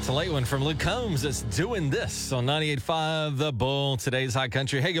It's a late one from Luke Combs. It's Doing This on 98.5 The Bull, today's High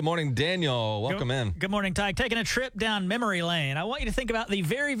Country. Hey, good morning, Daniel. Welcome in. Good morning, Ty. Taking a trip down memory lane. I want you to think about the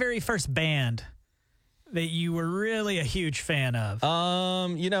very, very first band that you were really a huge fan of.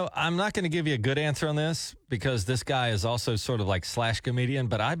 I'm not going to give you a good answer on this because this guy is also sort of like slash comedian,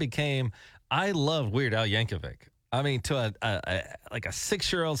 but I love Weird Al Yankovic. I mean, to a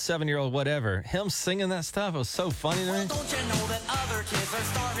 6-year-old, 7-year-old, whatever, him singing that stuff was so funny to me. Well, don't you know that other kids are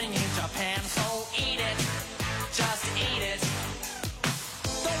starving in Japan? So eat it, just eat it.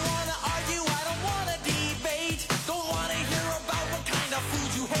 Don't wanna argue, I don't wanna debate. Don't wanna hear about what kind of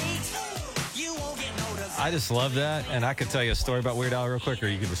food you hate. You won't get noticed. I just love that, and I could tell you a story about Weird Al real quick, or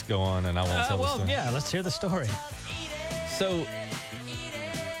you could just go on and I won't tell the story. Yeah, let's hear the story. So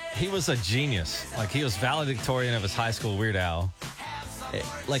he was a genius. Like, he was valedictorian of his high school, Weird Al.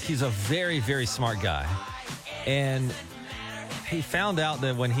 Like, he's a very, very smart guy. And he found out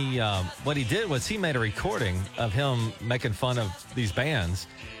that when what he did was he made a recording of him making fun of these bands,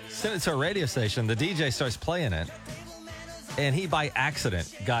 sent it to a radio station. The DJ starts playing it. And he, by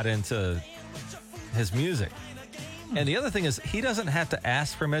accident, got into his music. And the other thing is, he doesn't have to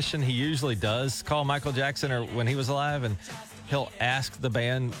ask permission. He usually does call Michael Jackson or when he was alive, and he'll ask the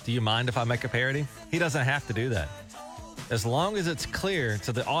band, do you mind if I make a parody? He doesn't have to do that. As long as it's clear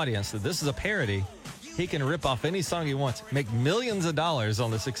to the audience that this is a parody, he can rip off any song he wants, make millions of dollars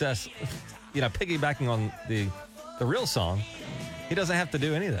on the success, piggybacking on the real song. He doesn't have to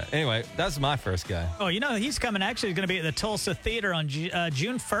do any of that. Anyway, that's my first guy. Oh, he's coming. Actually, he's going to be at the Tulsa Theater on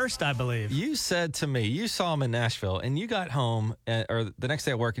June 1st, I believe. You said to me, you saw him in Nashville, and you got home, or the next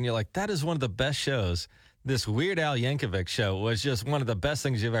day at work, and you're like, that is one of the best shows. This Weird Al Yankovic show was just one of the best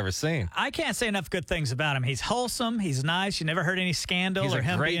things you've ever seen. I can't say enough good things about him. He's wholesome. He's nice. You never heard any scandal or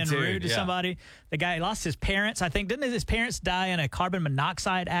him being rude to somebody. The guy lost his parents, I think. Didn't his parents die in a carbon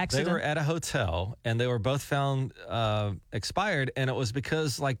monoxide accident? They were at a hotel, and they were both found expired, and it was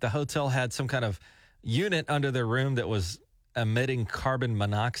because, the hotel had some kind of unit under their room that was emitting carbon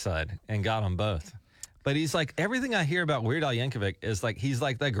monoxide and got them both. But he's like, everything I hear about Weird Al Yankovic is he's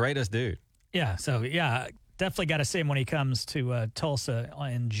like the greatest dude. Yeah, definitely got to see him when he comes to Tulsa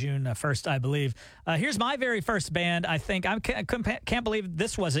in June 1st, I believe. Here's my very first band, I think. I can't believe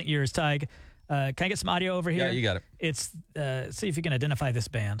this wasn't yours, Tig. Can I get some audio over here? Yeah, you got it. It's see if you can identify this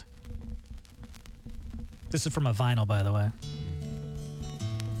band. This is from a vinyl, by the way.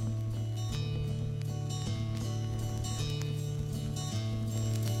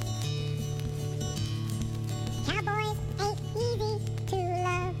 Cowboys ain't easy to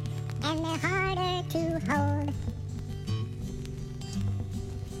love, and they're harder to hold.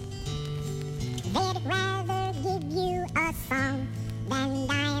 They'd rather give you a song than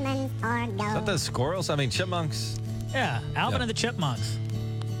diamonds or gold. Is that the Squirrels? I mean, Chipmunks. Yeah, Alvin and the Chipmunks.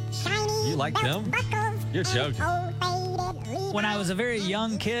 Shiny You like them? buckles You're and joking. old-faded When I was a very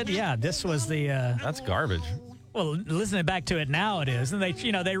young kid, this was the... That's garbage. well, listening back to it now, it is. And they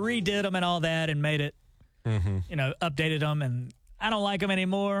redid them and all that and made it, updated them. And I don't like them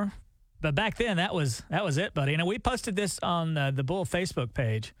anymore. But back then, that was it, buddy. We posted this on the Bull Facebook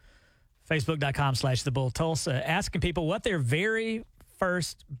page, facebook.com/The Bull Tulsa, asking people what their very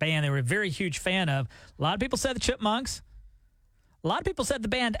first band they were a very huge fan of. A lot of people said the Chipmunks. A lot of people said the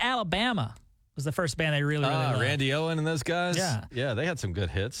band Alabama was the first band they really loved. Randy Owen and those guys? Yeah. Yeah, they had some good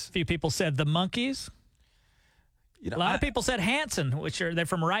hits. A few people said the Monkees. A lot of people said Hanson, they're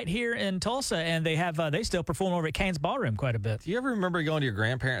from right here in Tulsa, and they still perform over at Kane's Ballroom quite a bit. Do you ever remember going to your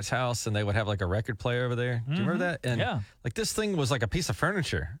grandparents' house and they would have a record player over there? Do you remember that? And yeah. This thing was like a piece of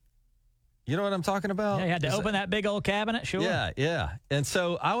furniture. You know what I'm talking about? Yeah, you had to open that big old cabinet, sure. Yeah. And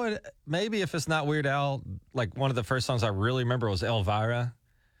so I would, maybe if it's not Weird Al, one of the first songs I really remember was Elvira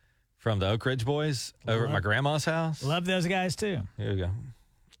from the Oak Ridge Boys over at my grandma's house. Love those guys, too. Here we go.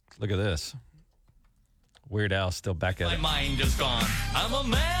 Look at this. Weird Al still back at My it. mind is gone. I'm a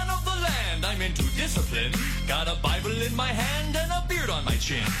man of the land. I'm into discipline. Got a Bible in my hand and a beard on my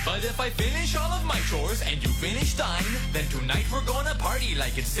chin. But if I finish all of my chores and you finish thine, then tonight we're gonna party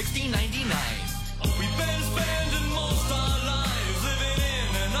like it's 1699. We've been spending most our lives living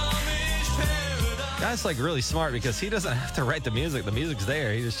in an Amish paradise. Guy's really smart because he doesn't have to write the music. The music's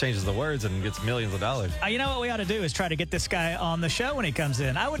there. He just changes the words and gets millions of dollars. You know what we ought to do is try to get this guy on the show when he comes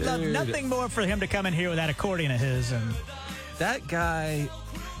in. I would love nothing more for him to come in here with that accordion of his. And that guy.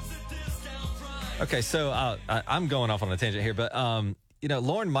 Okay, so I'm going off on a tangent here, but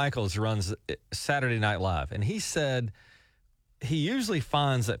Lorne Michaels runs Saturday Night Live, and he said he usually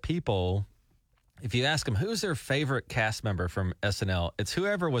finds that people, if you ask them who's their favorite cast member from SNL, it's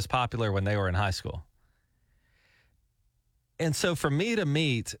whoever was popular when they were in high school. And so for me to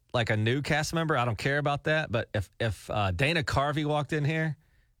meet like a new cast member, I don't care about that. But if Dana Carvey walked in here,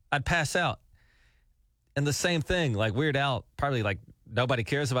 I'd pass out. And the same thing, like Weird Al, probably like nobody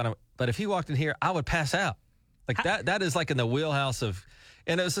cares about him. But if he walked in here, I would pass out. Like that is like in the wheelhouse of,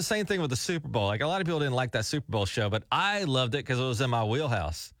 and it was the same thing with the Super Bowl. Like a lot of people didn't like that Super Bowl show, but I loved it because it was in my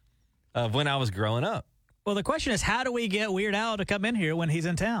wheelhouse of when I was growing up. Well, the question is, how do we get Weird Al to come in here when he's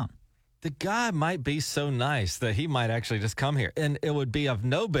in town? The guy might be so nice that he might actually just come here, and it would be of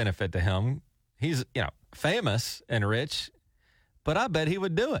no benefit to him. He's, famous and rich, but I bet he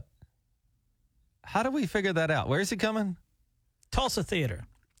would do it. How do we figure that out? Where is he coming? Tulsa Theater.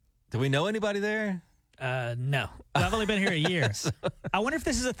 Do we know anybody there? No. I've only been here a year. I wonder if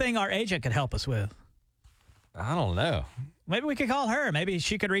this is a thing our agent could help us with. I don't know. Maybe we could call her. Maybe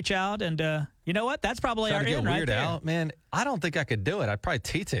she could reach out and, you know what? That's probably Try our to get in right Weird there. Al. Man, I don't think I could do it. I'd probably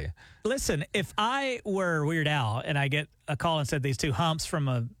TT. Listen, if I were Weird Al and I get a call and said these two humps from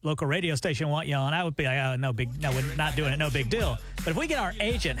a local radio station want you on, I would be like, no, we're not doing it, no big deal. But if we get our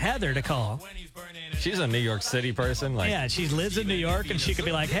agent, Heather, to call. She's a New York City person. Yeah, she lives in New York, and she could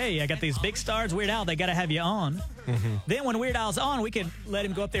be like, hey, I got these big stars, Weird Al, they got to have you on. Mm-hmm. Then when Weird Al's on, we could let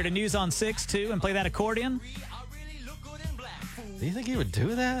him go up there to News on 6, too, and play that accordion. Do you think he would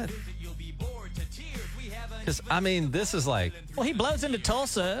do that? Because, this is like... Well, he blows into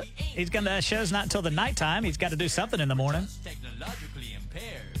Tulsa. He's going to shows not until the nighttime. He's got to do something in the morning.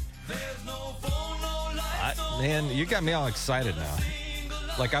 Man, you got me all excited now.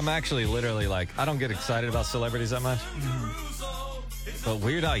 Like, I'm actually literally like, I don't get excited about celebrities that much. Mm-hmm. But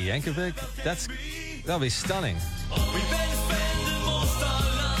Weird Al Yankovic, that'll be stunning.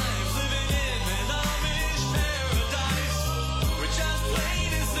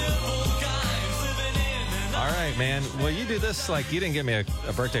 All right, man. Well, you do this like you didn't give me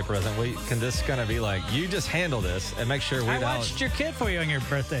a birthday present. Can this kind of be like you just handle this and make sure Weird Al? I watched your kid for you on your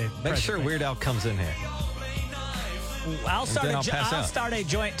birthday. Make sure Weird Al comes in here. I'll start a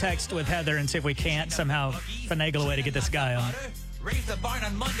joint text with Heather and see if we can't somehow finagle a way to get this guy on. Raise the barn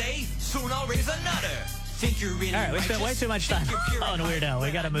on Monday, soon I'll raise another. Think you're really all right, we spent way too much time on Weird Al.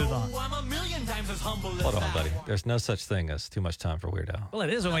 We got to move on. Hold on, buddy. There's no such thing as too much time for Weird Al. Well,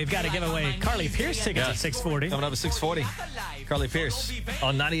 it is when we've got to give away Carly Pierce tickets at 6:40. Coming up at 6:40. Carly Pierce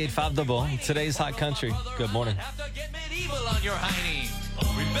on 98.5 The Bull. Today's Hot Country. Good morning.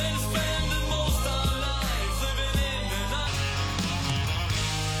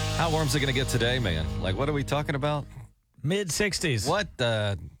 How warm's it going to get today, man? Like, what are we talking about? Mid-60s. What?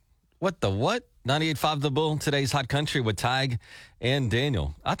 98.5 The Bull. Today's Hot Country with Tig and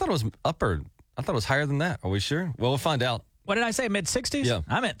Daniel. I thought it was higher than that. Are we sure? Well, we'll find out. What did I say? Mid-60s? Yeah.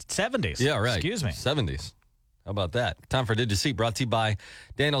 I'm at 70s. Yeah, right. Excuse me. 70s. How about that? Time for Did You See? Brought to you by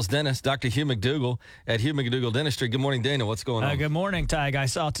Daniel's Dentist, Dr. Hugh McDougall at Hugh McDougall Dentistry. Good morning, Daniel. What's going on? Good morning, Tig. I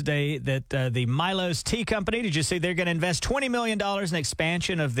saw today that the Milo's Tea Company, did you see they're going to invest $20 million in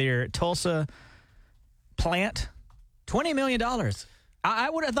expansion of their Tulsa plant? $20 million. I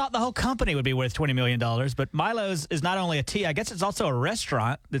would have thought the whole company would be worth $20 million, but Milo's is not only a tea, I guess it's also a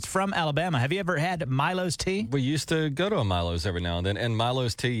restaurant that's from Alabama. Have you ever had Milo's Tea? We used to go to a Milo's every now and then, and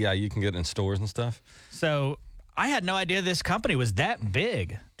Milo's Tea, yeah, you can get it in stores and stuff. So I had no idea this company was that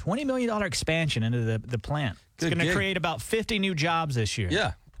big. $20 million expansion into the plant. It's going to create about 50 new jobs this year.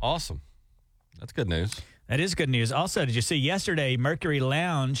 Yeah, awesome. That's good news. That is good news. Also, did you see yesterday, Mercury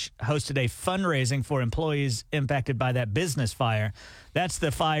Lounge hosted a fundraising for employees impacted by that business fire? That's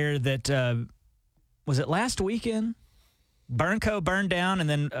the fire that, was it last weekend? Burnco burned down, and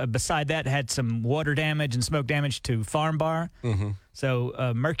then beside that had some water damage and smoke damage to Farm Bar. Mm-hmm.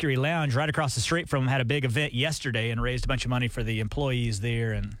 So Mercury Lounge, right across the street from them, had a big event yesterday and raised a bunch of money for the employees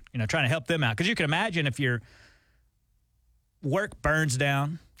there and, trying to help them out. Because you can imagine if your work burns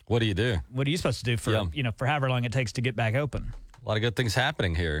down. What do you do? What are you supposed to do for for however long it takes to get back open? A lot of good things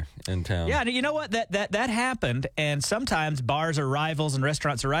happening here in town. Yeah, you know what? That happened, and sometimes bars are rivals and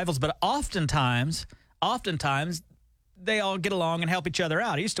restaurants are rivals, but oftentimes they all get along and help each other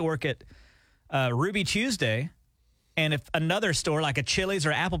out. I used to work at Ruby Tuesday, and if another store like a Chili's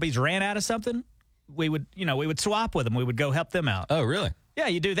or Applebee's ran out of something, we would swap with them. We would go help them out. Oh, really? Yeah,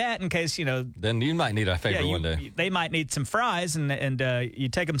 you do that in case, Then you might need a favor one day. They might need some fries, and you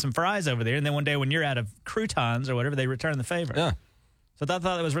take them some fries over there, and then one day when you're out of croutons or whatever, they return the favor. Yeah. So I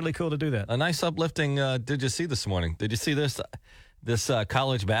thought it was really cool to do that. A nice uplifting Did You See this morning? Did you see this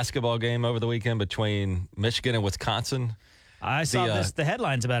college basketball game over the weekend between Michigan and Wisconsin? I saw the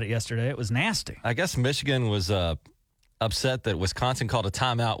headlines about it yesterday. It was nasty. I guess Michigan was upset that Wisconsin called a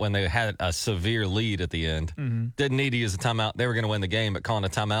timeout when they had a severe lead at the end. Mm-hmm. Didn't need to use a timeout. They were going to win the game, but calling a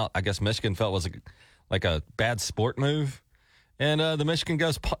timeout, I guess Michigan felt was like a bad sport move. And the Michigan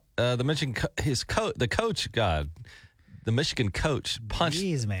the Michigan coach punched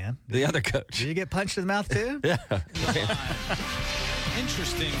Jeez, man. the other coach. Did you get punched in the mouth too? Yeah.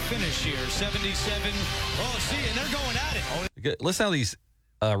 Interesting finish here. 77. Oh, see, and they're going at it. Listen how these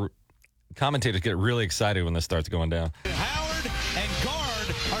commentators get really excited when this starts going down. Howard and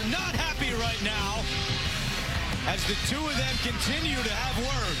Guard are not happy right now as the two of them continue to have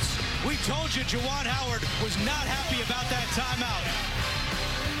words. We told you Juwan Howard was not happy about that timeout.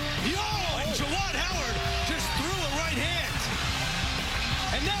 And Juwan Howard just threw a right hand.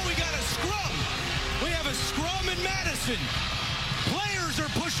 And now we got a scrum. We have a scrum in Madison. Players are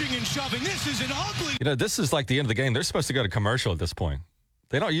pushing and shoving. This is an ugly. This is like the end of the game. They're supposed to go to commercial at this point.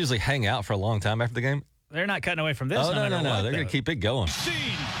 They don't usually hang out for a long time after the game. They're not cutting away from this. Oh, no. what, They're going to keep it going. Scene.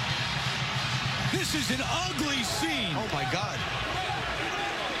 This is an ugly scene. Oh, my God.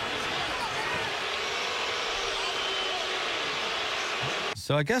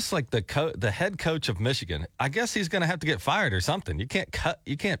 So I guess like the head coach of Michigan, I guess he's going to have to get fired or something. You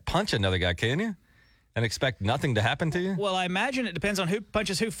can't punch another guy, can you? And expect nothing to happen to you? Well, I imagine it depends on who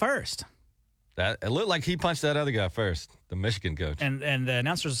punches who first. It looked like he punched that other guy first, the Michigan coach. And the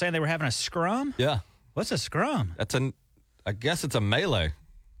announcers were saying they were having a scrum? Yeah. What's a scrum? I guess it's a melee.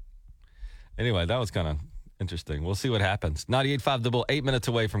 Anyway, that was kind of interesting. We'll see what happens. 98.5 The Bull, 8 minutes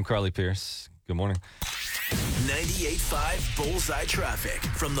away from Carly Pierce. Good morning. 98.5 Bullseye Traffic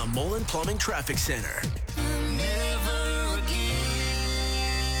from the Mullen Plumbing Traffic Center.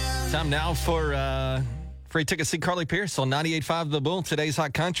 Time now for free tickets to see Carly Pierce on 98.5 The Bull. Today's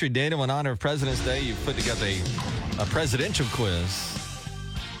Hot Country. Dana, in honor of President's Day, you've put together a presidential quiz.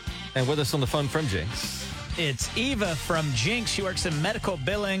 And with us on the phone from Jinx. It's Eva from Jinx. She works in medical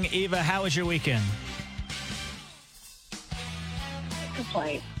billing. Eva, how was your weekend?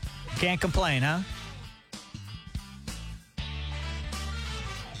 Complaint. Can't complain, huh?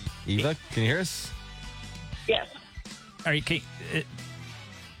 Eva, can you hear us? Yes. Are you?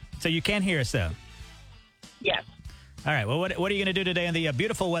 So you can hear us, though? Yes. All right. Well, what are you going to do today in the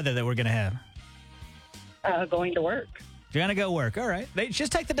beautiful weather that we're going to have? Going to work. You're going to go work. All right.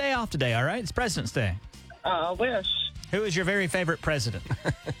 Just take the day off today, all right? It's President's Day. I wish. Who is your very favorite president?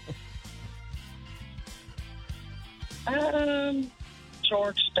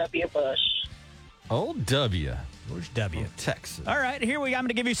 George W. Bush. Old W. George W. Texas. All right, here we go. I'm going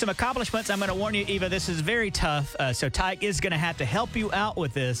to give you some accomplishments. I'm going to warn you, Eva, this is very tough. So Tyke is going to have to help you out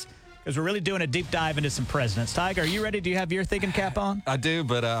with this because we're really doing a deep dive into some presidents. Tyke, are you ready? Do you have your thinking cap on? I do,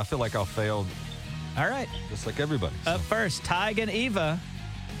 but I feel like I'll fail All right. just like everybody. So. Up first, Tyke and Eva.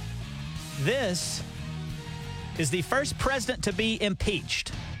 This is the first president to be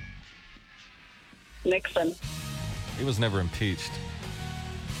impeached. Nixon. He was never impeached.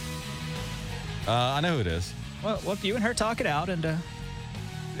 I know who it is. Well, you and her talk it out, and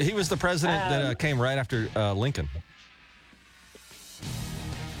He was the president that came right after Lincoln.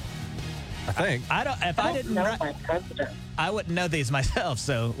 I think. I don't. If I didn't, know my president. I wouldn't know these myself.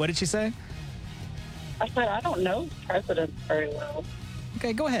 So, what did she say? I said I don't know presidents very well.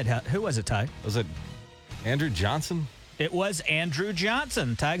 Okay, go ahead. Who was it, Ty? Was it Andrew Johnson? It was Andrew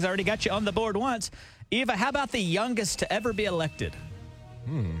Johnson. Ty's already got you on the board once. Eva, how about the youngest to ever be elected?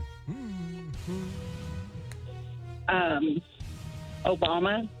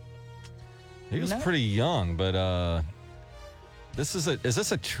 Obama. He was No. pretty young, but is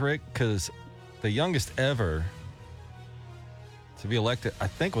this a trick? Because the youngest ever to be elected, I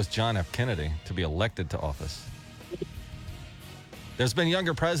think, was John F. Kennedy to be elected to office. There's been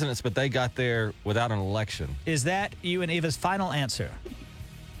younger presidents, but they got there without an election. Is that you and Eva's final answer?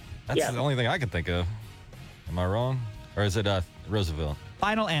 That's Yeah. the only thing I can think of. Am I wrong? Or is it Roosevelt?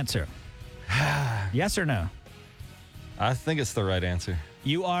 Final answer. Yes or no? I think it's the right answer.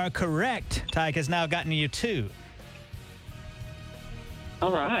 You are correct. Tyke has now gotten you two.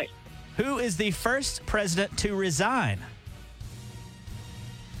 All right. Who is the first president to resign?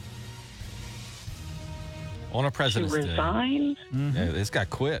 On a To president's day. resign. Yeah, this guy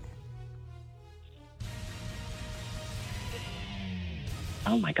quit.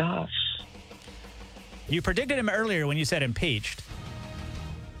 Oh my gosh. You predicted him earlier when you said impeached.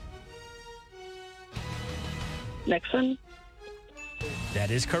 Nixon. That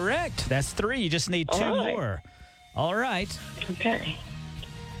is correct. That's three. You just need two All right. more. All right. Okay.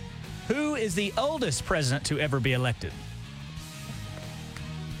 Who is the oldest president to ever be elected?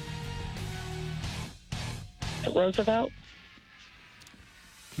 Roosevelt.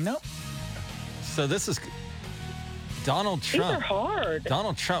 Nope. So this is Donald These are Trump. hard.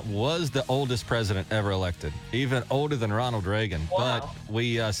 Donald Trump was the oldest president ever elected, even older than Ronald Reagan. Wow. But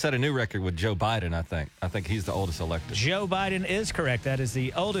we set a new record with Joe Biden, I think. I think he's the oldest elected. Joe Biden is correct. That is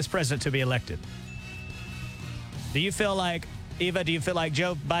the oldest president to be elected. Do you feel like, Eva, do you feel like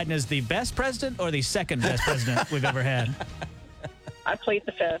Joe Biden is the best president or the second best president we've ever had? I plead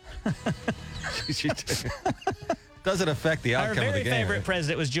the fifth. Doesn't affect the Our outcome of the very game. favorite right?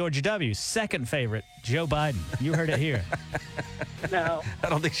 president was George W. Second favorite, Joe Biden. You heard it here. No. I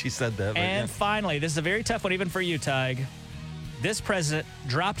don't think she said that. But And finally, this is a very tough one even for you, Tig. This president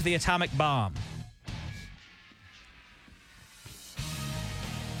dropped the atomic bomb.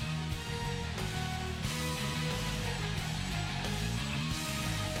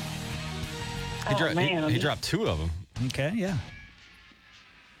 Oh, man. He dropped two of them. Okay, yeah.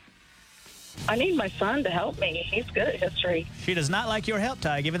 I need my son to help me. He's good at history. She does not like your help,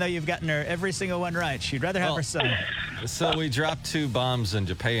 Tig, even though you've gotten her every single one right. She'd rather have Well, her son. So we dropped two bombs in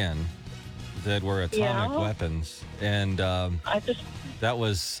Japan that were atomic Yeah. weapons. And I just, that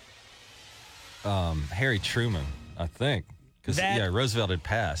was Harry Truman, I think. Because, That- Roosevelt had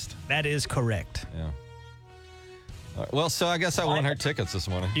passed. That is correct. Yeah. All right, well, so I guess I won her tickets this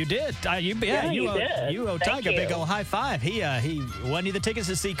morning. You did. You you owe, did. You owe Thank Tig a big you. old high five. He won you the tickets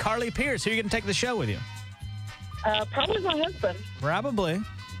to see Carly Pierce. Who are you going to take the show with you? probably my husband. Probably.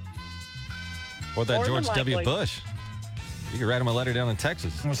 Or that More than George W. likely. Bush. You could write him a letter down in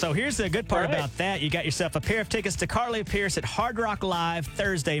Texas. Well, so here's the good part All right. about that. You got yourself a pair of tickets to Carly Pierce at Hard Rock Live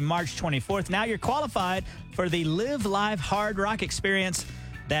Thursday, March 24th. Now you're qualified for the Live Live Hard Rock experience.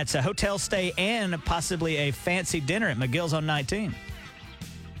 That's a hotel stay and possibly a fancy dinner at McGill's on 19.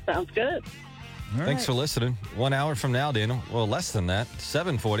 Sounds good. Thanks for listening. 1 hour from now, Daniel. Well, less than that.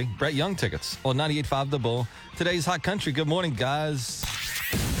 7:40. Brett Young tickets on 98.5 The Bull. Today's Hot Country. Good morning, guys.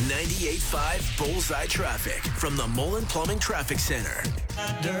 98.5 Bullseye Traffic from the Mullen Plumbing Traffic Center.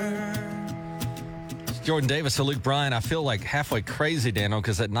 It's Jordan Davis and Luke Bryan. I feel like halfway crazy, Daniel,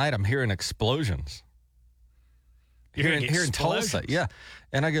 because at night I'm hearing explosions. You're hearing Here in Tulsa. explosions? Yeah.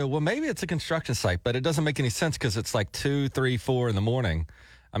 And I go, well, maybe it's a construction site, but it doesn't make any sense because it's like 2, 3, 4 in the morning.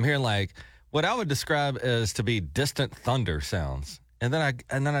 I'm hearing like what I would describe as to be distant thunder sounds. And then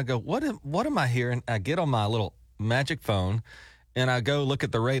I go, what am I hearing? I get on my little magic phone and I go look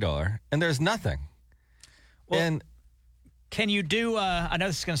at the radar and there's nothing. Well, and Can you do, I know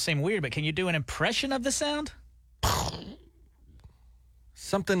this is going to seem weird, but can you do an impression of the sound?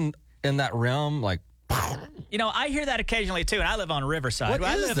 something in that realm, like, You know, I hear that occasionally too, and I live on Riverside.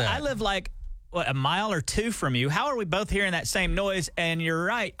 What is that? I live like, what, a mile or two from you. How are we both hearing that same noise? And you're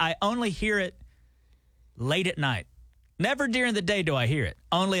right, I only hear it late at night. Never during the day do I hear it,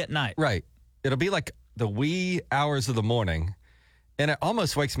 only at night. right. It'll be like the wee hours of the morning. And it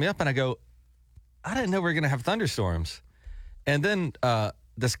almost wakes me up and I go, I didn't know we were going to have thunderstorms. And then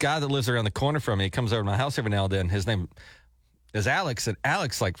this guy that lives around the corner from me comes over to my house every now and then. His name is Alex. And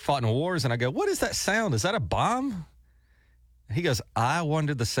Alex like fought in wars. And I go, what is that sound? Is that a bomb? He goes, I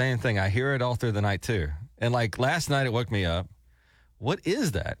wondered the same thing. I hear it all through the night too. And like last night it woke me up. What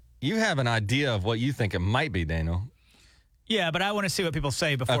is that? You have an idea of what you think it might be, Daniel. Yeah, but I want to see what people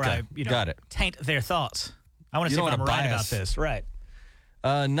say before Okay, I, got it. taint their thoughts. I want to You see don't if I'm wanna right about bias. this. Right.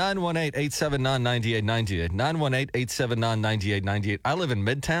 918-879-9898. 918-879-9898. I live in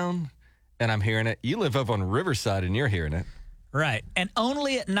Midtown, and I'm hearing it. You live up on Riverside, and you're hearing it. Right. And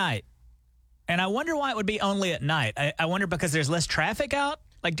only at night. And I wonder why it would be only at night. I wonder because there's less traffic out.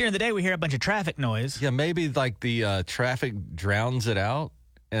 Like during the day, we hear a bunch of traffic noise. Yeah, maybe like the traffic drowns it out,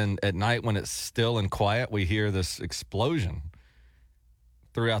 and at night when it's still and quiet, we hear this explosion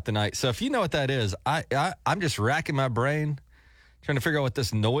throughout the night. So if you know what that is, I'm just racking my brain trying to figure out what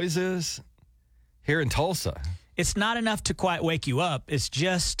this noise is here in Tulsa. It's not enough to quite wake you up. It's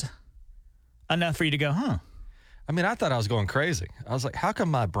just enough for you to go, huh? I mean, I thought I was going crazy. I was like, how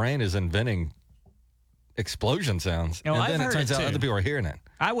come my brain is inventing explosion sounds? No, and I've then it heard turns it out too. other people are hearing it.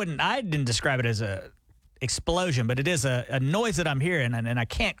 I didn't describe it as a explosion, but it is a noise that I'm hearing, and I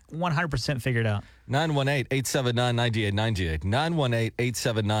can't 100% figure it out. 918-879-9898.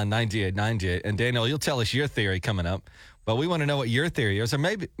 918-879-9898. And Daniel, you'll tell us your theory coming up, but we want to know what your theory is, or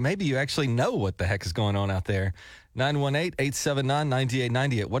maybe you actually know what the heck is going on out there.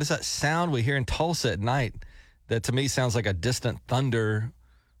 918-879-9898. What is that sound we hear in Tulsa at night that to me sounds like a distant thunder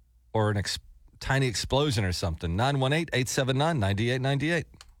or an tiny explosion or something? 918-879-9898.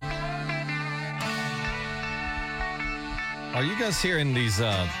 Are you guys hearing these,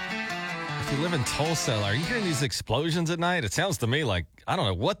 if you live in Tulsa, are you hearing these explosions at night? It sounds to me like, I don't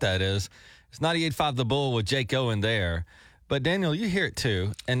know what that is. It's 98.5 The Bull with Jake Owen there. But Daniel, you hear it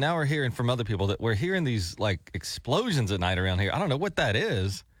too, and now we're hearing from other people that we're hearing these like explosions at night around here. I don't know what that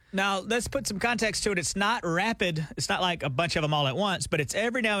is. Now, let's put some context to it. It's not rapid. It's not like a bunch of them all at once, but it's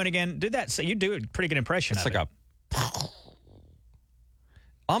every now and again. Do that. So you do a pretty good impression It's of like it.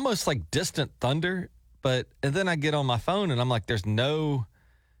 almost like distant thunder. But and then I get on my phone and I'm like, there's no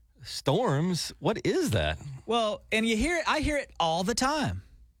storms. What is that? Well, and you hear it. I hear it all the time.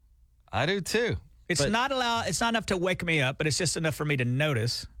 I do too. It's But- not enough to wake me up, but it's just enough for me to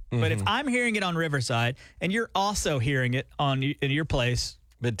notice. But if I'm hearing it on Riverside and you're also hearing it in your place,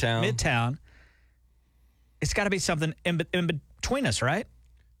 Midtown, it's got to be something in between us, right?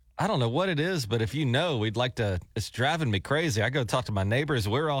 I don't know what it is, but if you know, we'd like to. It's driving me crazy. I go talk to my neighbors.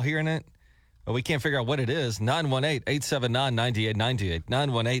 We're all hearing it, but we can't figure out what it is. 918-879-9898.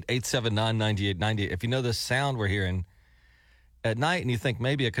 918-879-9898. If you know the sound we're hearing at night and you think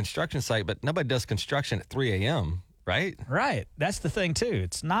maybe a construction site, but nobody does construction at 3 a.m., right? Right. That's the thing, too.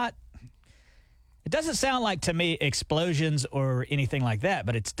 It's not. It doesn't sound like to me explosions or anything like that,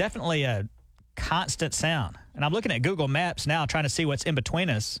 but it's definitely a constant sound. And I'm looking at Google Maps now trying to see what's in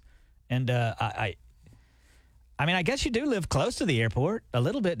between us. And I mean, I guess you do live close to the airport a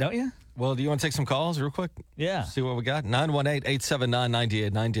little bit, don't you? Well, do you want to take some calls real quick? Yeah. See what we got?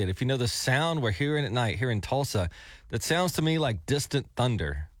 918-879-9898. If you know the sound we're hearing at night here in Tulsa, that sounds to me like distant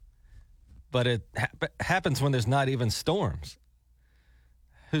thunder. But it happens when there's not even storms.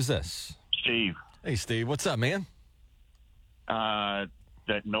 Who's this? Steve, Hey, Steve. What's up, man? that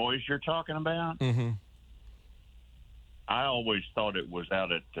noise you're talking about, I always thought it was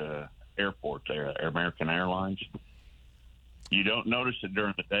out at the airport there, American Airlines. You don't notice it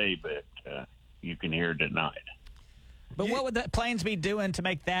during the day, but you can hear it at night. But what would that planes be doing to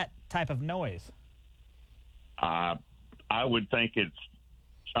make that type of noise? I would think it's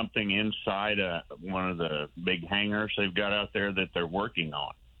something inside one of the big hangars they've got out there that they're working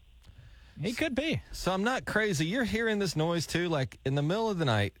on. He could be. So I'm not crazy. You're hearing this noise, too? Like, in the middle of the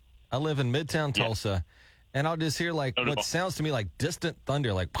night, I live in Midtown Tulsa, and I'll just hear, like, what sounds to me like distant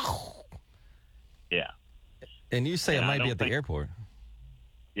thunder, like, Yeah. and you say And it I might be don't at the think- airport.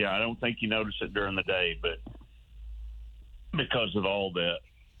 Yeah, I don't think you notice it during the day, but because of all the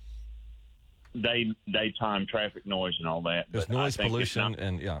daytime traffic noise and all that. There's but I noise think it's pollution, not-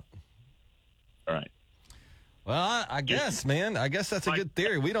 and, yeah. All right. Well, I guess, man. I guess that's a good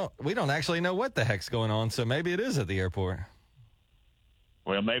theory. We don't actually know what the heck's going on, so maybe it is at the airport.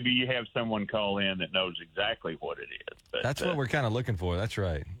 Well, maybe you have someone call in that knows exactly what it is. But, That's what we're kind of looking for. That's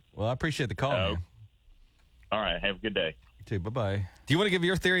right. Well, I appreciate the call, man. All right. Have a good day. You too. Bye-bye. Do you want to give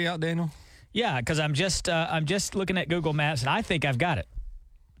your theory out, Daniel? Yeah, because I'm just looking at Google Maps, and I think I've got it.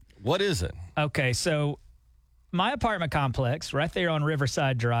 What is it? Okay, so my apartment complex right there on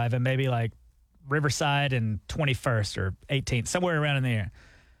Riverside Drive, and maybe like Riverside and 21st or 18th, somewhere around in there.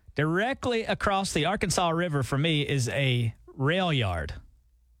 Directly across the Arkansas River for me is a rail yard.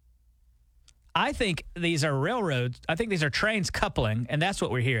 I think these are railroads. I think these are trains coupling, and that's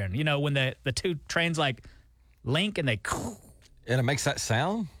what we're hearing. You know, when the two trains like link and they... And it makes that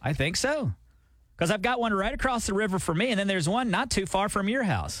sound? I think so. Because I've got one right across the river for me, and then there's one not too far from your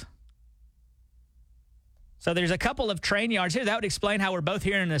house. So there's a couple of train yards here. That would explain how we're both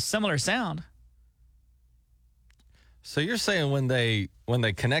hearing a similar sound. So you're saying when they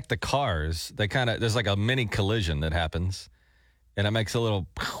connect the cars, there's like a mini collision that happens, and it makes a little...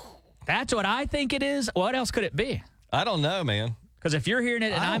 That's what I think it is. What else could it be? I don't know, man. Because if you're hearing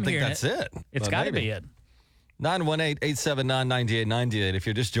it and I'm hearing it... I don't think that's it. It's but got to maybe. be it. 918-879-9898. If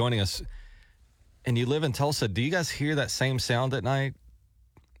you're just joining us and you live in Tulsa, do you guys hear that same sound at night?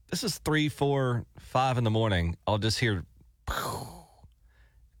 This is 3, 4, 5 in the morning. I'll just hear...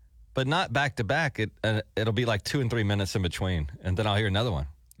 But not back to back. It'll be like 2 and 3 minutes in between, and then I'll hear another one.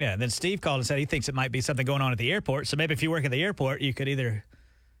 Yeah, and then Steve called and said he thinks it might be something going on at the airport. So maybe if you work at the airport, you could either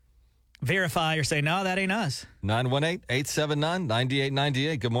verify or say, no, that ain't us.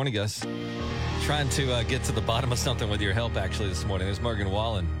 918-879-9898. Good morning, guys. Trying to get to the bottom of something with your help, actually, this morning. There's Morgan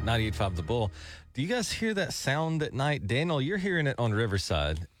Wallen, 98.5 The Bull. Do you guys hear that sound at night? Daniel, you're hearing it on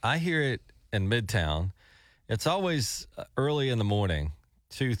Riverside. I hear it in Midtown. It's always early in the morning,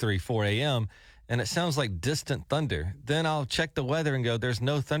 2, 3, 4 a.m., and it sounds like distant thunder. Then I'll check the weather and go, there's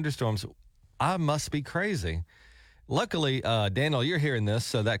no thunderstorms. I must be crazy. Luckily, Daniel, you're hearing this,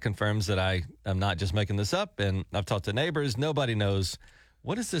 so that confirms that I am not just making this up, and I've talked to neighbors. Nobody knows.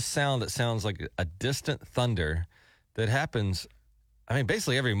 What is this sound that sounds like a distant thunder that happens, I mean,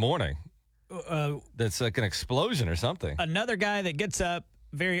 basically every morning? That's like an explosion or something. Another guy that gets up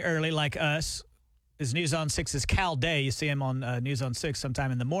very early like us is News on 6's Cal Day. You see him on News on 6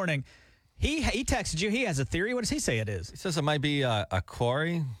 sometime in the morning. He texted you. He has a theory. What does he say it is? He says it might be a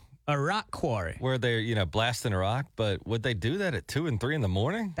quarry A rock quarry. where they're, blasting a rock, but would they do that at 2 and 3 in the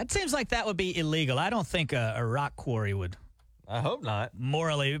morning? That seems like that would be illegal. I don't think a rock quarry would I hope not.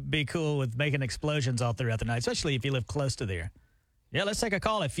 morally be cool with making explosions all throughout the night, especially if you live close to there. Yeah, let's take a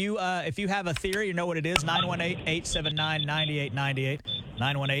call. If you have a theory, you know what it is, 918-879-9898,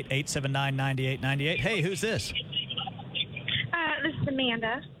 918-879-9898. Hey, who's this? This is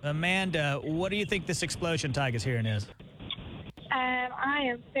Amanda. Amanda, what do you think this explosion Tyga's hearing is? I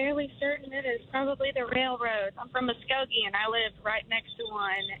am fairly certain it is probably the railroads. I'm from Muskogee, and I lived right next to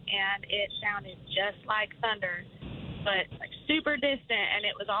one, and it sounded just like thunder, but like super distant, and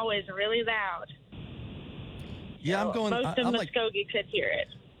it was always really loud. Yeah, I'm going. Most of I'm Muskogee could hear it.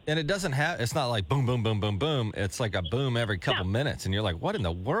 And it doesn't have. It's not like boom, boom, boom, boom, boom. It's like a boom every couple minutes, and you're like, "What in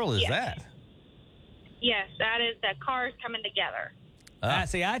the world is that?" Yes, that is the cars coming together.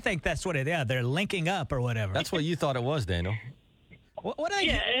 See, I think that's what it is. Yeah, they're linking up or whatever. That's what you thought it was, Daniel. What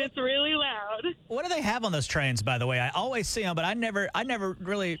it's really loud. What do they have on those trains, by the way? I always see them, but I never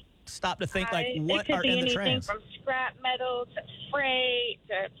really stop to think, what it could are be in the anything trains? from scrap metal to freight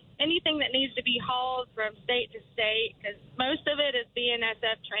to anything that needs to be hauled from state to state, because most of it is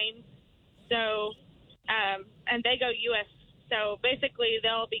BNSF trains. So, and they go U.S. So basically,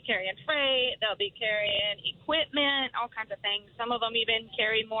 they'll be carrying freight, they'll be carrying equipment, all kinds of things. Some of them even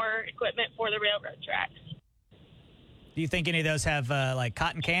carry more equipment for the railroad tracks. Do you think any of those have like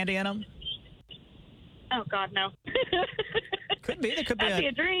cotton candy in them? Oh God, no. Could be. There could be That'd be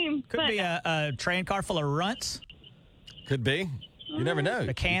a dream. Could be a train car full of runts. Could be. You never know.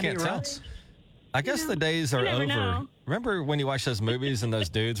 The candy You can't tell. runts. I guess the days are never over. know. Remember when you watch those movies and those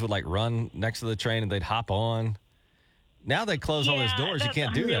dudes would like run next to the train and they'd hop on? Now they close all those doors. You that's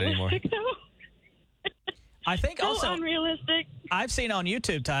can't do that anymore. unrealistic, though. I think So also unrealistic. I've seen on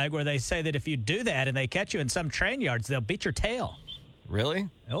YouTube, Tig, where they say that if you do that and they catch you in some train yards, they'll beat your tail. Really?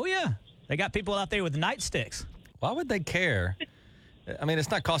 Oh yeah, they got people out there with nightsticks. Why would they care? I mean, it's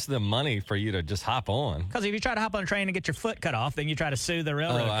not costing them money for you to just hop on. Because if you try to hop on a train and get your foot cut off, then you try to sue the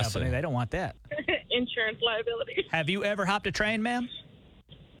railroad I company. see. They don't want that. Insurance liability. Have you ever hopped a train, ma'am?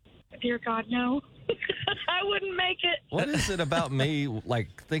 Dear God, no. I wouldn't make it. What is it about me, like,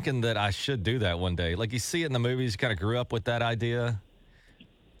 thinking that I should do that one day? Like, you see it in the movies, you kind of grew up with that idea.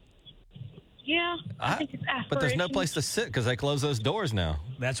 Yeah, I think it's aspiration. But there's no place to sit because they close those doors now.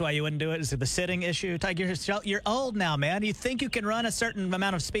 That's why you wouldn't do it. Is it the sitting issue? Tig, you're old now, man. You think you can run a certain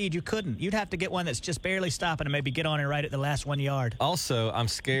amount of speed. You couldn't. You'd have to get one that's just barely stopping and maybe get on it right at the last 1 yard. Also, I'm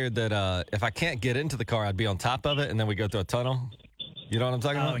scared that if I can't get into the car, I'd be on top of it, and then we go through a tunnel. You know what I'm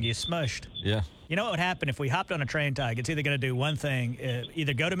talking Oh, about? and you smushed. Yeah. You know what would happen if we hopped on a train, Tig? It's either going to do one thing,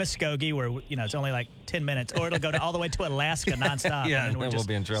 either go to Muskogee, where it's only like 10 minutes, or it'll go all the way to Alaska nonstop. Yeah, and then we're we'll just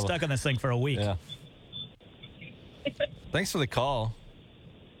be in trouble. stuck on this thing for a week. Yeah. Thanks for the call.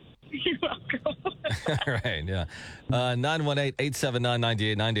 You're welcome. All right, yeah.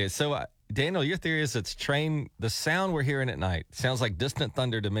 918-879-9898. So, Daniel, your theory is it's the sound we're hearing at night sounds like distant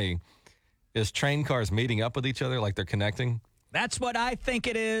thunder to me. Is train cars meeting up with each other like they're connecting? That's what I think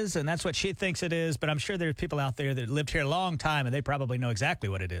it is, and that's what she thinks it is. But I'm sure there are people out there that lived here a long time, and they probably know exactly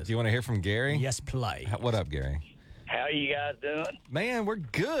what it is. Do you want to hear from Gary? Yes, play. What up, Gary? How are you guys doing? Man, we're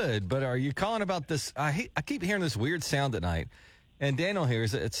good, but are you calling about this? I keep hearing this weird sound at night, and Daniel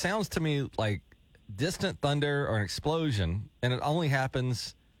hears it. It sounds to me like distant thunder or an explosion, and it only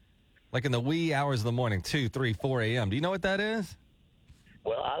happens like in the wee hours of the morning, 2, 3, 4 a.m. Do you know what that is?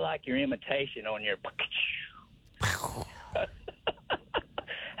 Well, I like your imitation on your...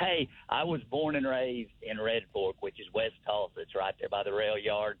 Hey, I was born and raised in Red Fork, which is West Tulsa. It's right there by the rail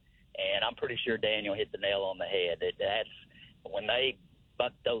yard, and I'm pretty sure Daniel hit the nail on the head. That's when they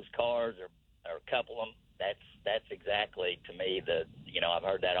buck those cars or couple them. That's exactly, to me, I've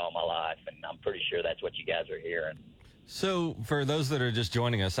heard that all my life, and I'm pretty sure that's what you guys are hearing. So for those that are just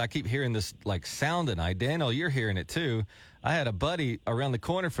joining us, I keep hearing this like sound at night. Daniel, you're hearing it too. I had a buddy around the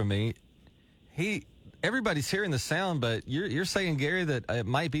corner from me. Everybody's hearing the sound, but you're saying, Gary, that it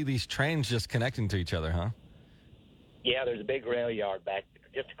might be these trains just connecting to each other, huh? Yeah, there's a big rail yard back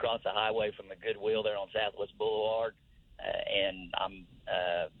just across the highway from the Goodwill there on Southwest Boulevard, and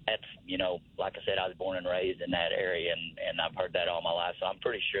that's like I said, I was born and raised in that area, and I've heard that all my life, so I'm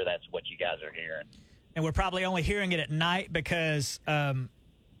pretty sure that's what you guys are hearing. And we're probably only hearing it at night because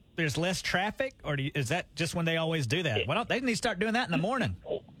there's less traffic, or is that just when they always do that? Well, they need to start doing that in the morning.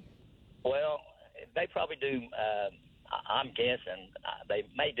 Well, they probably do. I'm guessing they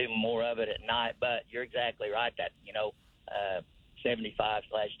may do more of it at night, but you're exactly right. That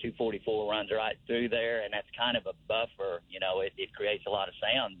 75/244 runs right through there, and that's kind of a buffer. It creates a lot of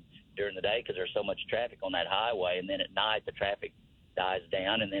sound during the day because there's so much traffic on that highway, and then at night the traffic dies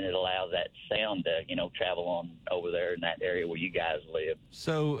down, and then it allows that sound to, travel on over there in that area where you guys live.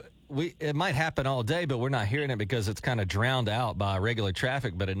 So it might happen all day, but we're not hearing it because it's kind of drowned out by regular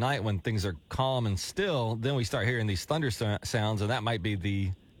traffic. But at night when things are calm and still, then we start hearing these thunder sounds, and that might be the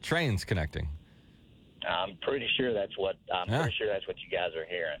trains connecting. I'm pretty sure that's what you guys are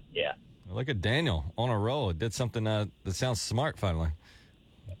hearing. Yeah. Look at Daniel on a roll. It did something that sounds smart finally.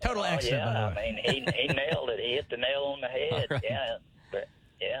 Total accident, by the way. I mean, he nailed it. He hit the nail on the head. Right.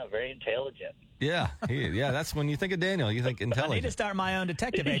 Yeah, very intelligent. Yeah, that's when you think of Daniel, you think intelligent. I need to start my own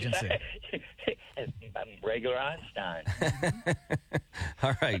detective agency. I'm regular Einstein.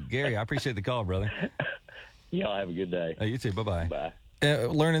 All right, Gary, I appreciate the call, brother. Y'all have a good day. You too. Bye-bye. Bye.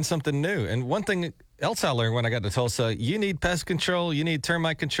 Learning something new. And one thing else I learned when I got to Tulsa, you need pest control, you need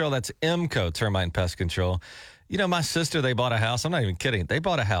termite control. That's MCO, Termite and Pest Control. My sister, they bought a house. I'm not even kidding. They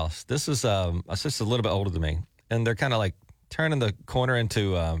bought a house. This is my sister's a little bit older than me, and they're kind of like turning the corner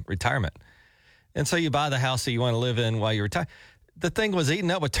into retirement. And so you buy the house that you want to live in while you retire. The thing was eaten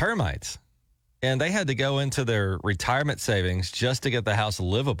up with termites, and they had to go into their retirement savings just to get the house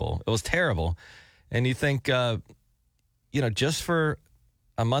livable. It was terrible. And you think, just for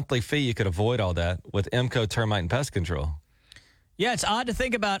a monthly fee, you could avoid all that with MCO Termite and Pest Control. Yeah, it's odd to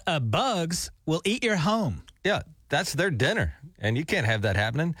think about bugs will eat your home. Yeah, that's their dinner, and you can't have that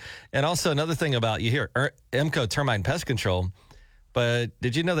happening. And also another thing about you hear MCO Termite and Pest Control, but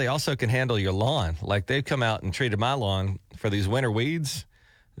did you know they also can handle your lawn? Like they've come out and treated my lawn for these winter weeds.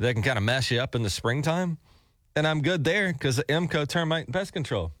 They can kind of mess you up in the springtime, and I'm good there because of MCO Termite and Pest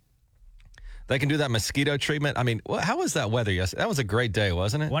Control. They can do that mosquito treatment. I mean, how was that weather yesterday? That was a great day,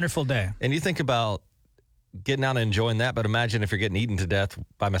 wasn't it? Wonderful day. And you think about getting out and enjoying that, but imagine if you're getting eaten to death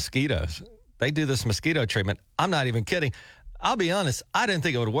by mosquitoes. They do this mosquito treatment. I'm not even kidding. I'll be honest, I didn't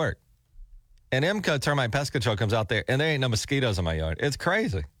think it would work. And MCO Termite Pest Control comes out there, and there ain't no mosquitoes in my yard. It's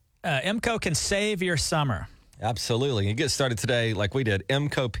crazy. MCO can save your summer. Absolutely. You get started today like we did,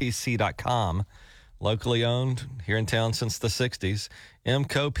 mcopc.com. Locally owned, here in town since the 60s.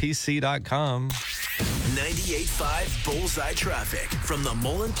 mcopc.com. 98.5 Bullseye Traffic from the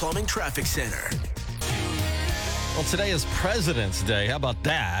Mullen Plumbing Traffic Center. Well, today is President's Day. How about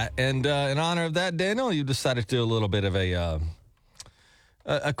that? And in honor of that, Daniel, you decided to do a little bit of a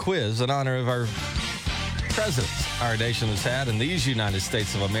quiz in honor of our presidents our nation has had in these United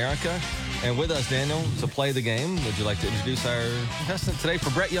States of America. And with us, Daniel, to play the game, would you like to introduce our contestant today for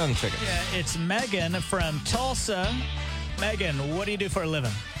Brett Young tickets? Yeah, it's Megan from Tulsa. Megan, what do you do for a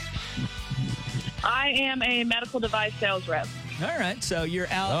living? I am a medical device sales rep. All right, so you're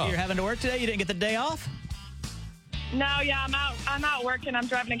out. You're having to work today. You didn't get the day off? No, yeah, I'm out working. I'm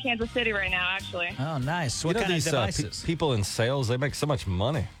driving to Kansas City right now, actually. Oh, nice. What kind of devices? People in sales, they make so much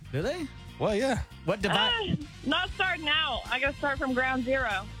money. Do they? Well, yeah. What device? Not starting out. I got to start from ground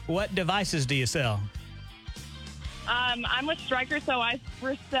zero. What devices do you sell? I'm with Stryker, so I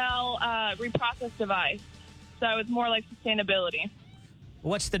resell reprocess device. So it's more like sustainability.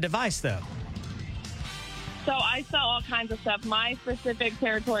 What's the device, though? So I sell all kinds of stuff. My specific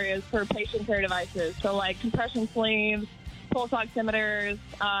territory is for patient care devices. So like compression sleeves, pulse oximeters,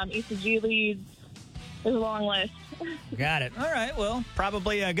 ECG leads. There's a long list. Got it. All right. Well,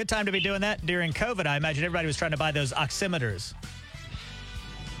 probably a good time to be doing that during COVID. I imagine everybody was trying to buy those oximeters.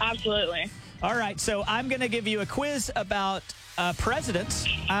 Absolutely. All right. So I'm going to give you a quiz about presidents.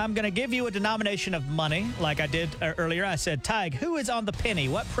 I'm going to give you a denomination of money like I did earlier. I said, Tig, who is on the penny?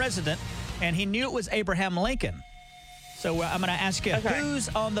 What president? And he knew it was Abraham Lincoln. So I'm going to ask you, who's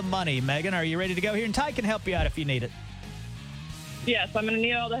on the money? Megan, are you ready to go here? And Tig can help you out if you need it. Yes, I'm going to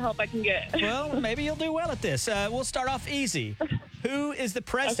need all the help I can get. Well, maybe you'll do well at this. We'll start off easy. Who is the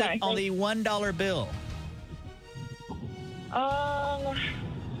president on the $1 bill?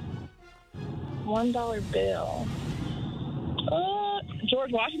 $1 bill.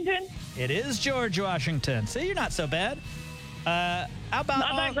 George Washington? It is George Washington. See, you're not so bad. How about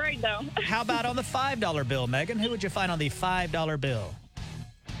not that great, though. How about on the $5 bill, Megan? Who would you find on the $5 bill?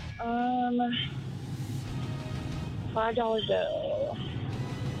 $5 bill.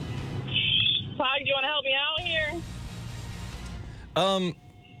 Todd, do you want to help me out here?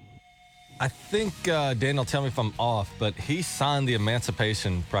 I think Daniel, tell me if I'm off, but he signed the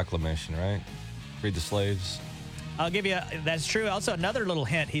Emancipation Proclamation, right? Freed the slaves. I'll give you. That's true. Also, another little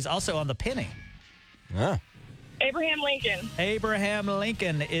hint. He's also on the penny. Yeah. Abraham Lincoln. Abraham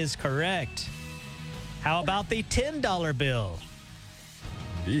Lincoln is correct. How about the $10 bill?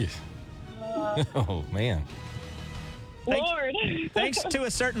 Oh, man. Lord. Thanks to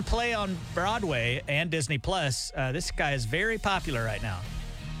a certain play on Broadway and Disney Plus, this guy is very popular right now.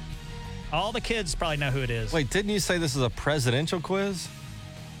 All the kids probably know who it is. Wait, didn't you say this is a presidential quiz?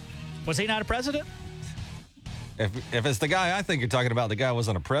 Was he not a president? If it's the guy I think you're talking about, the guy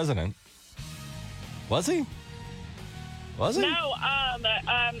wasn't a president. Was he? Was he? No,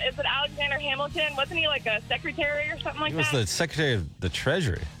 is it Alexander Hamilton? Wasn't he like a secretary or something like He was that? the Secretary of the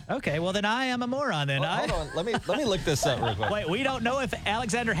Treasury. Okay, well then I am a moron then. Hold on, let me look this up real quick. Wait, we don't know if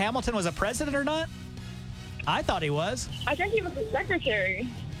Alexander Hamilton was a president or not? I thought he was. I think he was a secretary.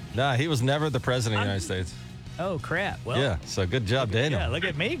 Nah, he was never the president of the United States. Oh, crap. Well, Yeah, so good job, Daniel. yeah, look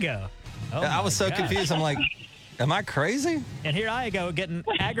at me go. Oh, I was my so gosh. confused. I'm like, am I crazy? And here I go getting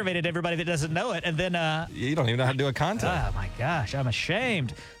aggravated at everybody that doesn't know it. And then, You don't even know how to do a contest. oh my gosh, I'm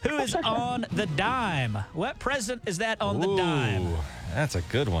ashamed. Who is on the dime? What president is that on the dime? Ooh, that's a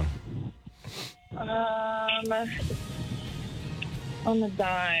good one. On the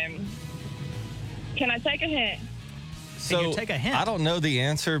dime. Can I take a hint? So you take a hint? I don't know the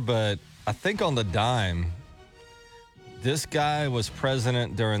answer, but I think on the dime, this guy was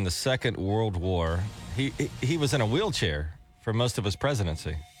president during the Second World War. He was in a wheelchair for most of his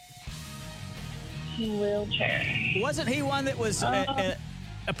presidency. Wheelchair. Wasn't he one that was a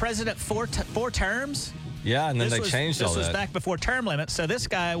president four terms? Yeah, and then they changed all This was that. back before term limits, so this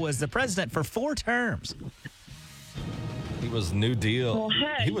guy was the president for 4 terms. He was New Deal. Well,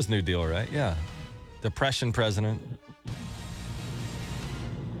 hey. He was New Deal, right? Yeah. Depression president.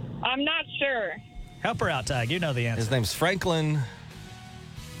 I'm not sure. Help her out, Tig. You know the answer. His name's Franklin.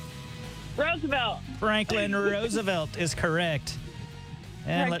 Roosevelt. Franklin Roosevelt is correct.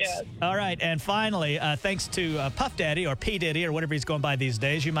 And Heck yes. all right, and finally, thanks to Puff Daddy or P. Diddy or whatever he's going by these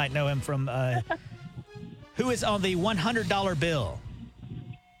days, you might know him from who is on the $100 bill.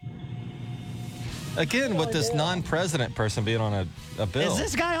 Again, with this non-president person being on a bill. Is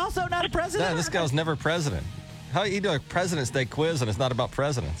this guy also not a president? Yeah, this guy was never president. How you do a President's Day quiz and it's not about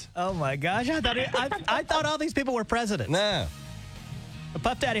presidents? Oh my gosh, I thought all these people were presidents. No. But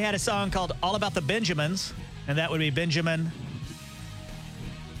Puff Daddy had a song called All About the Benjamins, and that would be Benjamin.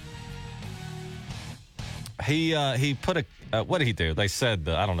 He put a what did he do? They said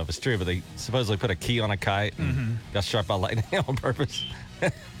I don't know if it's true, but they supposedly put a key on a kite and got struck by lightning on purpose.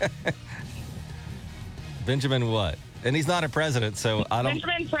 Benjamin what? And he's not a president, so I don't.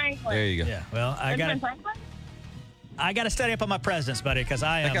 Benjamin Franklin. There you go. Yeah, well, Benjamin Franklin? I got to study up on my presidents, buddy, because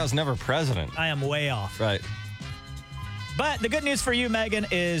That guy was never president. I am way off. Right. But the good news for you, Megan,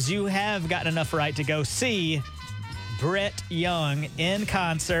 is you have gotten enough right to go see Brett Young in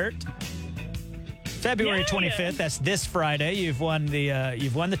concert. February 25th. That's this Friday. You've won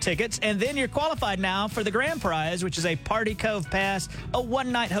the tickets, and then you're qualified now for the grand prize, which is a Party Cove pass, a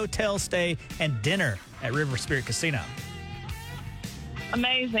one-night hotel stay, and dinner at River Spirit Casino.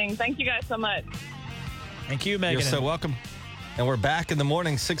 Amazing. Thank you guys so much. Thank you, Megan. You're so welcome. And we're back in the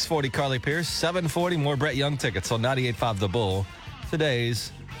morning, 640 Carly Pierce, 740 more Brett Young tickets on 98.5 The Bull.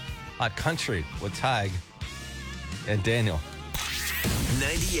 Today's Hot Country with Tig and Daniel.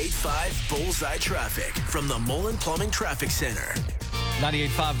 98.5 Bullseye Traffic from the Mullen Plumbing Traffic Center.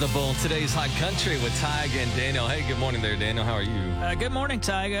 98.5 The Bull. Today's Hot Country with Tig and Daniel. Hey, good morning there, Daniel. How are you? Good morning,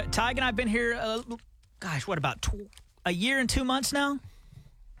 Tig. Tig and I have been here, what, about a year and 2 months now?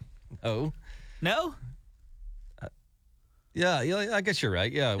 Oh. No? Yeah, I guess you're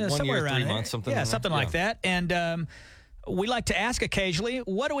right. Yeah, 1 year, 3 months, something. Yeah, something like that. And we like to ask occasionally,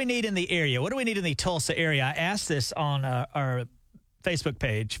 what do we need in the area? What do we need in the Tulsa area? I asked this on our Facebook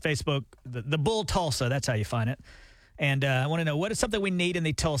page, the Bull Tulsa. That's how you find it. And I want to know, what is something we need in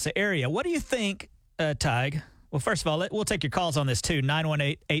the Tulsa area? What do you think, Tig? Well, first of all, we'll take your calls on this, too.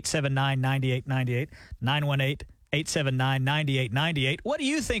 918-879-9898. 918-879-9898. What do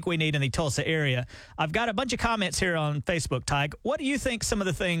you think we need in the Tulsa area? I've got a bunch of comments here on Facebook, Tig. What do you think some of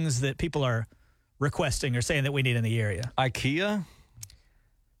the things that people are requesting or saying that we need in the area? IKEA?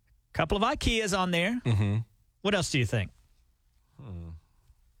 Couple of IKEAs on there. Mm-hmm. What else do you think?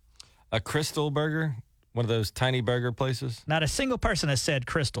 A Crystal Burger? One of those tiny burger places? Not a single person has said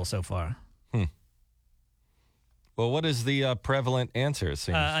Crystal so far. Well, what is the prevalent answer, it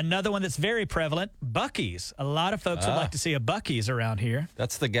seems? Another one that's very prevalent, Buc-ee's. A lot of folks would like to see a Buc-ee's around here.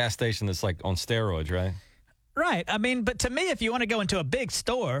 That's the gas station that's like on steroids, right? Right. I mean, but to me, if you want to go into a big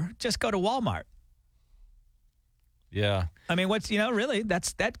store, just go to Walmart. Yeah. I mean, really,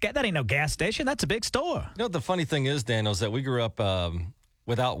 that ain't no gas station. That's a big store. You know what the funny thing is, Daniel, is that we grew up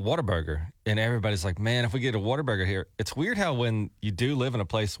without Whataburger, and everybody's like, man, if we get a Whataburger here. It's weird how when you do live in a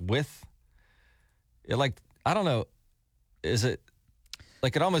place with, I don't know, is it,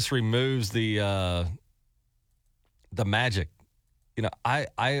 like it almost removes the magic. You know,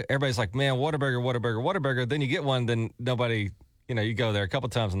 everybody's like, man, Whataburger. Then you get one, then nobody you go there a couple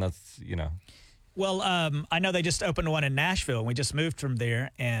times and that's, Well, I know they just opened one in Nashville, and we just moved from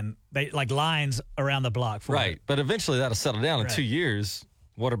there, and they like lines around the block for right. it. But eventually that'll settle down. In Right. 2 years,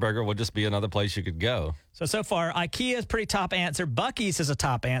 Whataburger will just be another place you could go. So far, IKEA is pretty top answer. Buc-ee's is a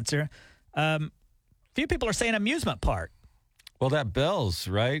top answer. Few people are saying amusement park. Well, that Bell's,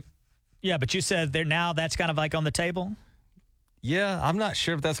 right? Yeah, but you said that's kind of like on the table. Yeah, I'm not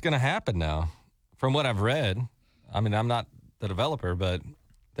sure if that's going to happen now. From what I've read, I mean, I'm not the developer, but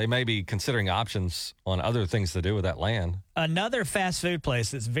they may be considering options on other things to do with that land. Another fast food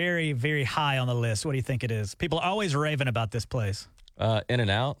place that's very, very high on the list. What do you think it is? People are always raving about this place.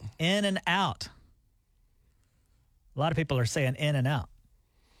 In-N-Out. In-N-Out. A lot of people are saying In-N-Out.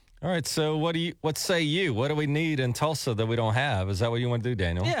 All right, so what say you? What do we need in Tulsa that we don't have? Is that what you want to do,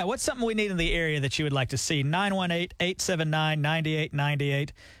 Daniel? Yeah, what's something we need in the area that you would like to see?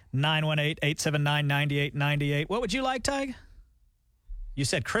 918-879-9898. 918-879-9898. What would you like, Tig? You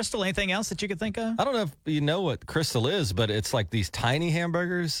said Crystal. Anything else that you could think of? I don't know if you know what Crystal is, but it's like these tiny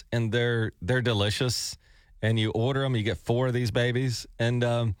hamburgers, and they're delicious. And you order them, you get 4 of these babies,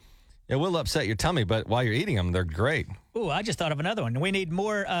 and it will upset your tummy, but while you're eating them, they're great. Ooh, I just thought of another one. We need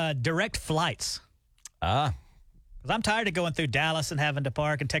more direct flights. Ah. Because I'm tired of going through Dallas and having to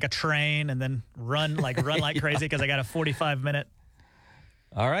park and take a train and then run like crazy because I got a 45-minute.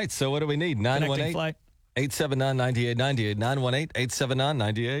 All right, so what do we need? 918-879-9898.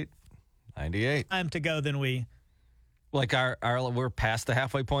 918-879-9898. Time to go, then we... Like we're past the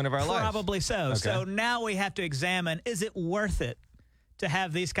halfway point of our life. Probably so. Okay. So now we have to examine, is it worth it to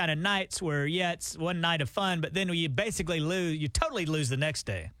have these kind of nights where, yeah, it's one night of fun, but then you basically you totally lose the next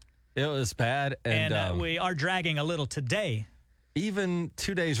day. It was bad. And we are dragging a little today. Even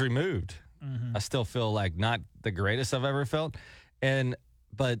 2 days removed, I still feel like not the greatest I've ever felt.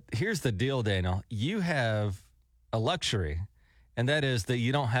 But here's the deal, Daniel. You have a luxury, and that is that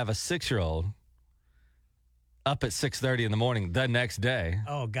you don't have a 6-year-old up at 6:30 in the morning the next day.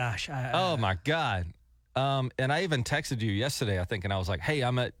 Oh, gosh. Oh, my God. And I even texted you yesterday, I think, and I was like, hey,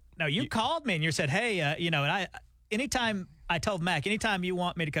 I'm at... No, you called me, and you said, hey, and anytime I told Mac, anytime you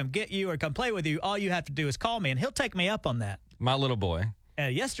want me to come get you or come play with you, all you have to do is call me, and he'll take me up on that. My little boy.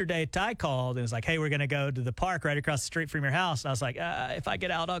 Yesterday, Ty called and was like, hey, we're going to go to the park right across the street from your house. And I was like, if I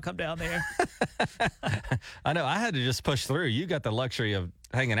get out, I'll come down there. I know. I had to just push through. You got the luxury of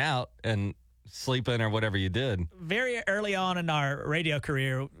hanging out and sleeping or whatever you did. Very early on in our radio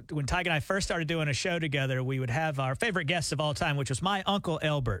career, when Ty and I first started doing a show together, we would have our favorite guest of all time, which was my Uncle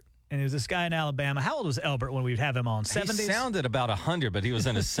Elbert. And it was this guy in Alabama. How old was Elbert when we would have him on? 70s? He sounded about 100, but he was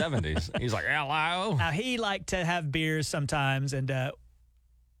in his 70s. He's like, hello. Now, he liked to have beers sometimes, and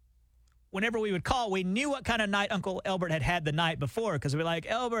whenever we would call, we knew what kind of night Uncle Elbert had the night before, because we'd be like,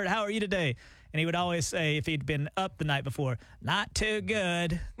 Elbert, how are you today? And he would always say, if he'd been up the night before, not too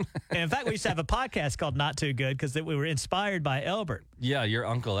good. And in fact, we used to have a podcast called Not Too Good because we were inspired by Elbert. Yeah, your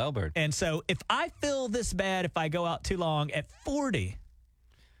Uncle Elbert. And so if I feel this bad if I go out too long at 40,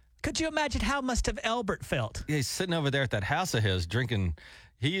 could you imagine how must have Elbert felt? Yeah, he's sitting over there at that house of his drinking.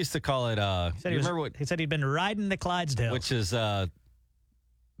 He used to call it, he said he'd been riding the Clydesdales. Which is...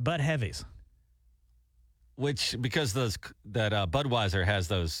 Bud Heavies. Because Budweiser has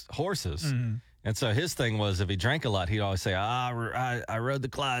those horses. Mm-hmm. And so his thing was if he drank a lot, he'd always say, I rode the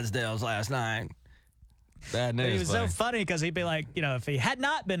Clydesdales last night. Bad news. But he was so funny because he'd be like, if he had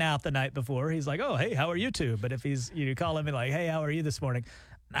not been out the night before, he's like, oh, hey, how are you two? But if you call him and be like, hey, how are you this morning?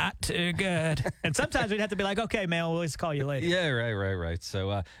 Not too good. And sometimes we'd have to be like, okay, man, we'll always call you later. Yeah, right.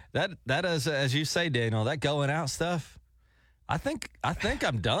 So that is, as you say, Daniel, that going out stuff, I think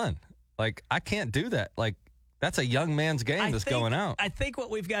I'm done. Like, I can't do that. Like, that's a young man's game going out. I think what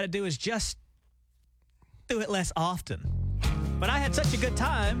we've got to do is just do it less often. But I had such a good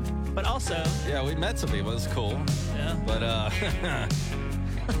time, but also... Yeah, we met some people. It was cool. Yeah. But,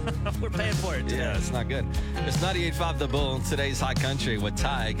 we're paying for it, too. Yeah, it's not good. It's 98.5 The Bull, today's Hot Country with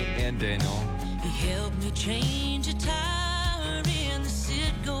Tig and Daniel. He helped me change a tire in the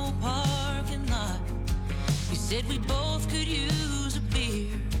Citgo parking lot. He said we both could use a beer.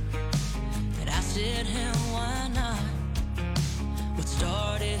 And I said, hell, why not? What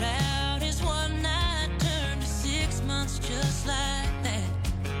started out as one night turned to 6 months just like that.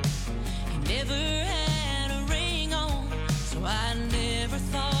 He never had a ring on, so I never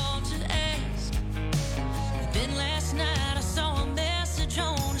thought to ask. But then last night I saw a message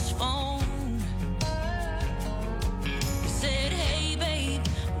on his phone. He said, hey babe,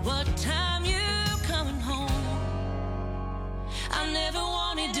 what time you coming home? I never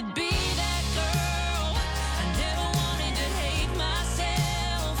wanted to be that girl. I never wanted to hate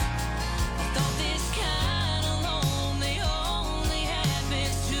myself. I thought this kind of lonely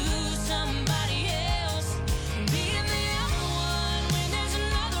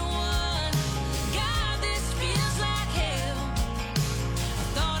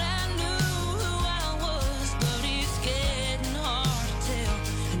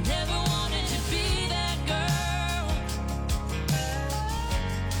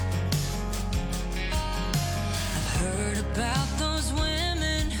about those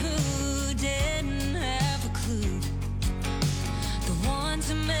women who didn't have a clue. The ones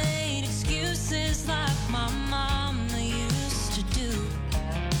who made excuses like my mama used to do.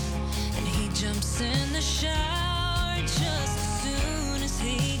 And he jumps in the shower